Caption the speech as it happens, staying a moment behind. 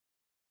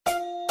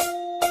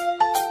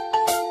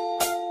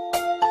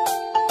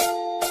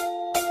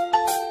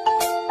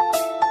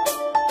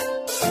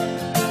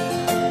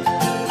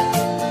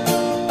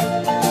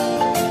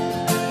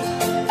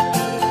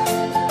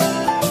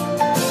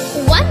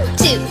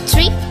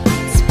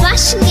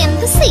splashing in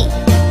the sea.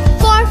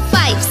 4,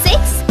 5,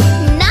 6,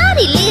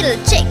 naughty little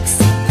chicks.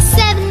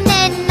 7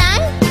 and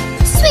 9,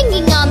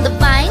 swinging on the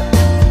vine.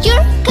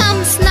 Here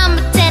comes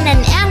number 10,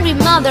 an angry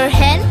mother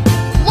hen.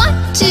 1,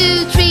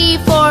 2, 3,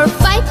 4,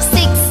 5,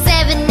 6,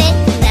 7, 8,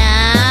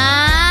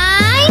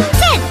 9,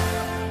 10.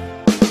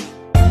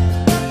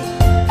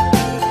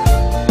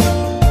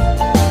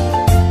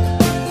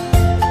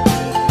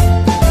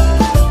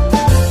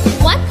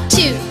 1,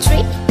 2,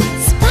 3,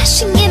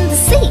 splashing in the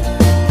sea.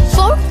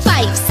 4,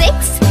 5,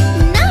 6,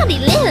 naughty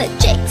little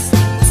chicks.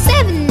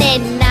 7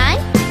 and 9,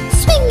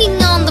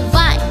 swinging on the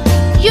vine.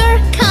 Here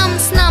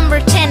comes number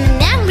 10,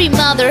 an angry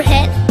mother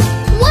hen.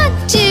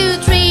 1, 2,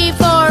 3,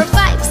 4,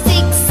 5,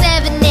 6,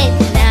 7, 8,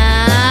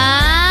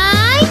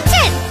 9,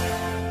 10.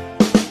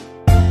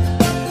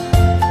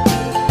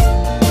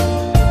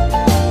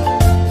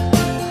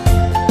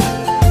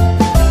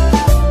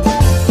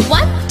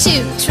 1,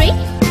 2, 3,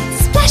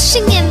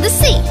 splashing in the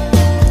sea.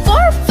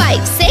 4,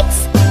 5,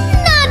 6,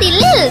 naughty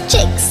little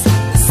chicks.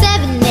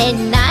 7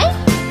 and 9,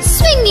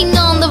 swinging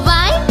on the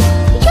vine.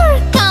 Here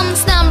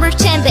comes number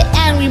 10, the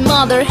angry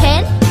mother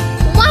hen.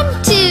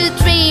 1, 2,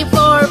 3,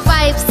 4,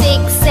 5,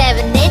 6,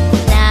 7, 8,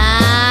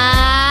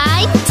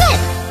 9, 10.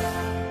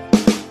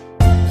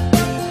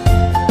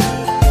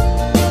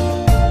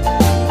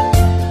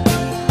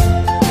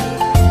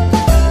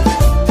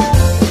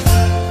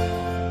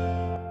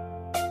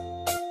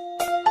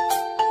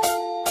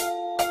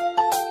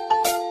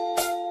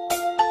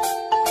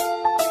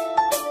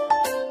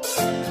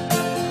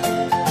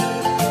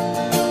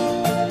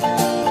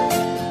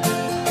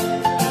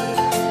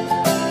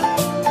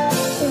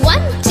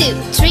 1, 2,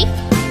 3,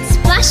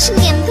 splashing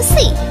in the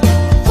sea.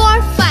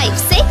 4, 5,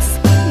 6,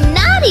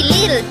 naughty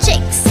little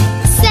chicks.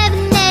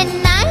 7 and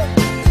 9,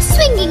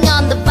 swinging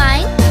on the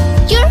vine.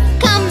 Here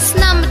comes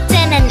number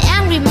 10, an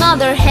angry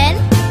mother hen.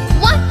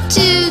 1,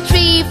 2,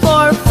 3,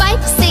 4,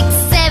 5, 6,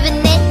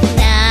 7, 8,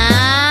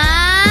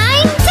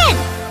 9, 10.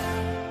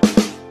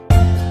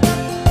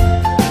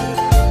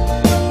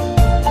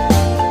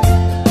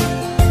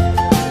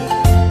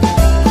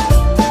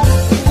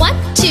 1,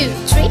 2,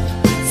 3,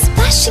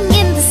 splashing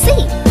in the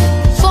sea.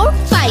 4,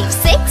 5,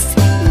 6,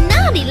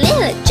 naughty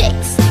little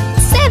chicks.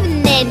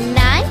 7 and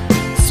 9,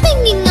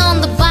 swinging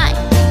on the vine.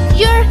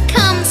 Here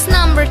comes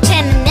number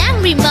 10, an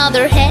angry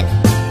mother hen.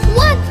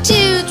 1,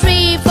 2,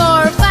 3,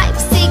 4, 5,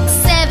 6,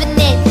 7,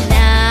 8,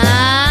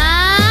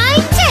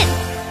 9, 10.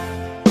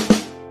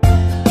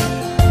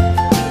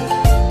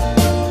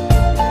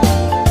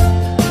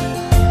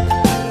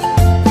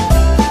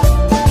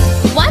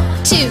 1,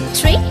 2,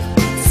 3,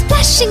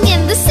 splashing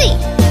in the sea.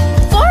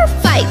 4,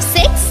 5,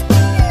 6,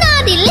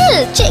 naughty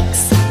little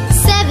chicks.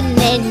 7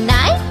 and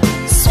 9,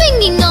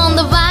 swinging on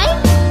the vine.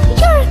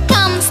 Here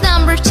comes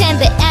number 10,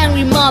 the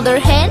angry mother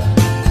hen.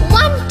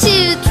 1,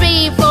 2,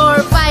 3,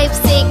 4, 5,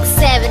 6,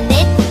 7,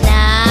 8,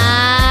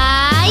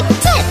 9,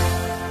 10.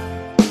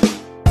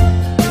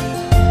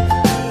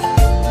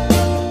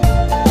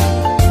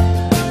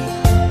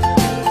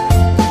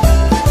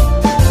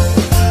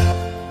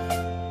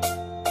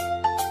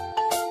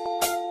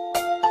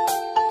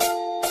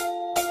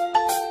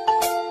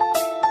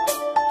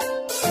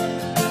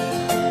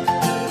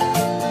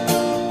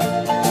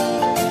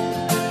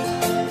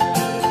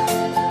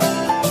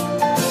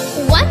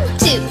 1,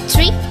 2,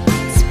 3,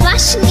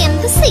 splashing in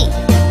the sea.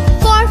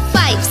 4,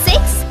 5, 6.